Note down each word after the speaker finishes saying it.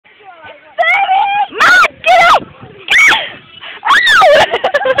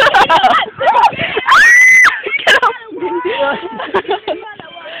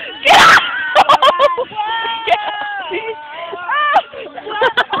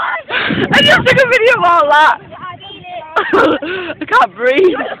I just took a video about that. I can't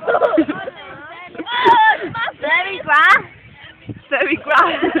breathe. Very grass. Very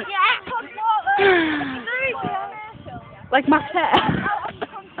grass. Like my hair.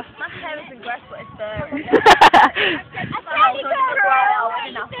 My hair isn't grass, but it's furry.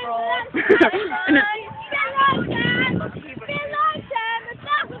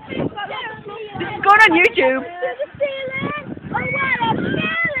 This is going on YouTube.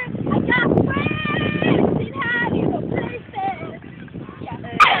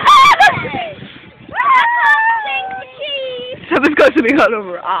 Someone's got something all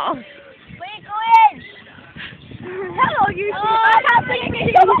over her ass. Hello, YouTube. I can't see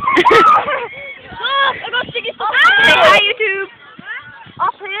anything. I got sticky stuff. Say hi, YouTube.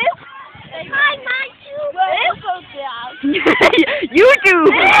 Up here. Hi, my YouTube.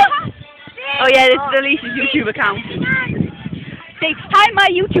 Oh yeah, this is Alicia's YouTube account. Say hi, my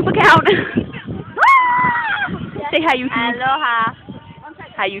YouTube account. Say hi, YouTube. Aloha.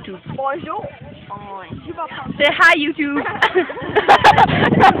 Hi, YouTube. Bonjour. Say hi, YouTube.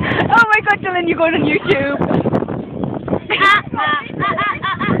 Oh my God, Dylan, you're going on YouTube.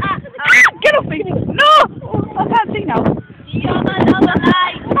 Get off me! No! I can't see now.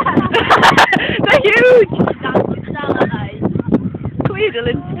 They're huge! Come here,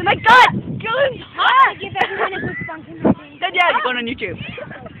 Dylan. Oh my God! Dylan! Give everyone a good spanking. Then yeah, you're going on YouTube.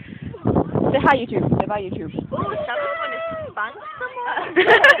 Say hi, YouTube. Say bye, YouTube. Oh, someone's going to spank someone.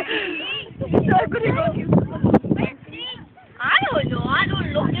 So good at YouTube. I don't know. I don't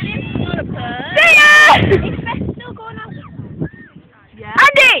look at him. He's not a person. Say ya! Is Beth still going on? Yeah.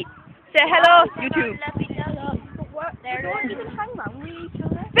 Andy! Say hello, YouTube. Let me know. They don't even hang around with each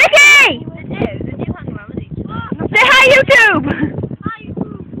other. Vicky! They do hang around with each other. Say hi, YouTube! Hi,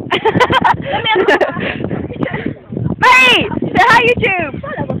 YouTube. Mate! Say hi, YouTube!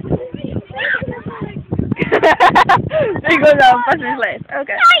 There you go now, press his list.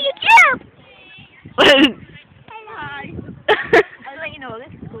 Okay. Hi, YouTube! Hi. I'll let you know,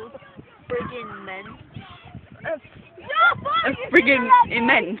 this is called friggin' men. Friggin'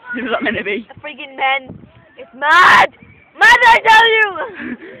 immense, is what meant to be. A friggin' men. It's mad! Mad, I tell you!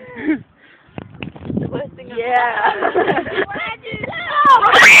 The worst thing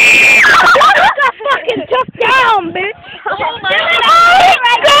fucking took down, bitch! Oh my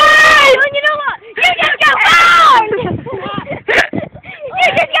God! You know what? You just got down! You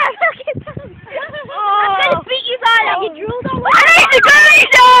just got fucking down! I'm gonna beat you guys out! You drooled all over! I need to go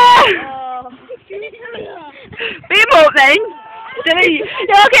later! Beat him up then! Dylan,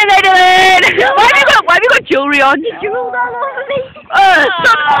 you're okay there, Dylan! Why have you got jewellery on? You drooled all over me!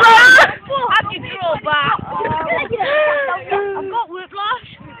 Stop that! Have you drooled back? I've got whiplash.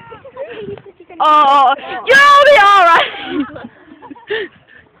 Oh, you'll be alright!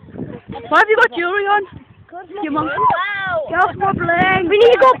 Why have you got jewellery on? Your mum. Wow! Girl smuggling! We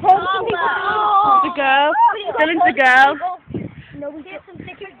need to go post The girl. Dylan's the girl. No, we get some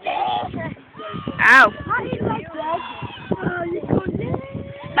stickers. Ow.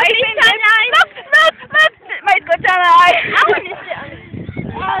 Mate's got down eye.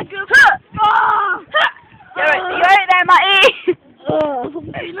 You're right there, Matty.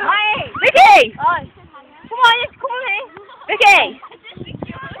 Vicky! Come on here. Vicky!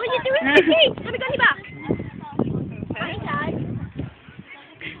 What are you doing, Vicky? Let me go in your back.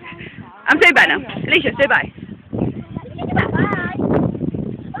 I'm saying bye now. Alicia, say bye. Bye.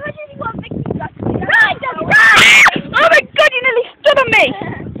 Oh my God, you nearly stood on me!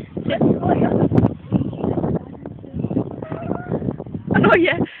 I know,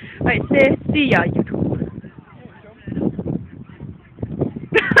 yeah. Right, say see ya, YouTube.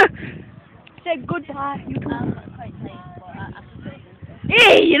 Say goodbye, YouTube.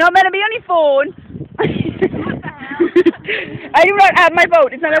 Hey, you're not meant to be on your phone. I do not have my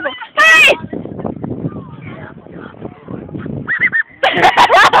vote. It's not my vote. Hey!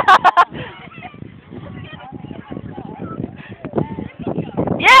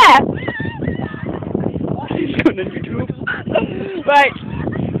 Yeah! He's going on YouTube. Right.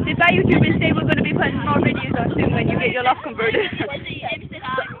 Say bye, YouTube, and say we're going to be putting more videos on soon when you get your loft converted.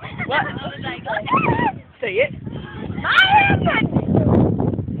 What? Say it.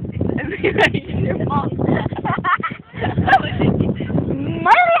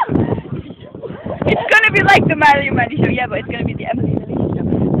 It's going to be like the Mario Mandy show, yeah, but it's going to be the Emily and Alicia show.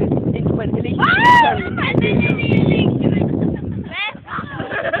 It's when Alicia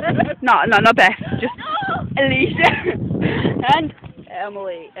No, not Beth, just Alicia and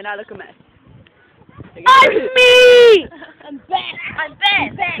Emily, and I look a mess. I'm me! I'm Beth. Hey,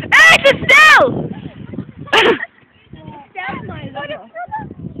 it's Estelle! That's my lover.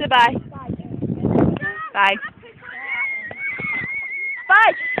 Say bye. Bye.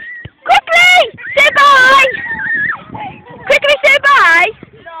 Bye. Quickly! Say bye! Quickly say bye!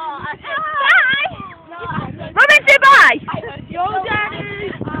 Bye! Robin, say bye! Yo,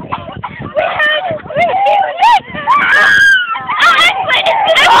 Daddy!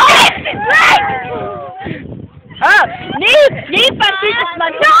 Oh, need fancy this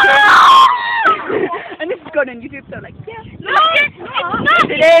money. No! And this is going on YouTube, so like, yeah. No, it's not.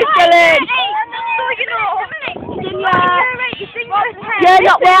 It is, Dylan. Yeah,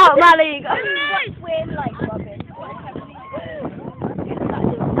 not way out of my league.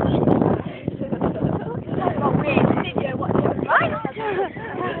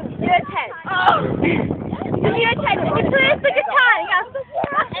 Year 10. Oh! Year 10. If you play the guitar, you have to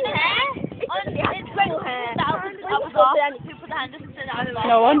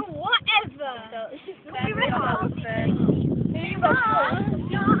No one. whatever.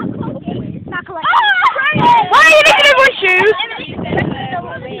 Why are you making everyone's shoes?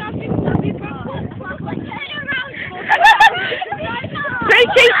 Great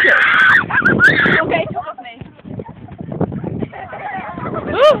teacher. Okay, talk of me.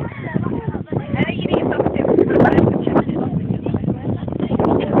 Ooh.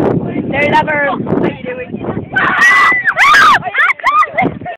 They're lovers.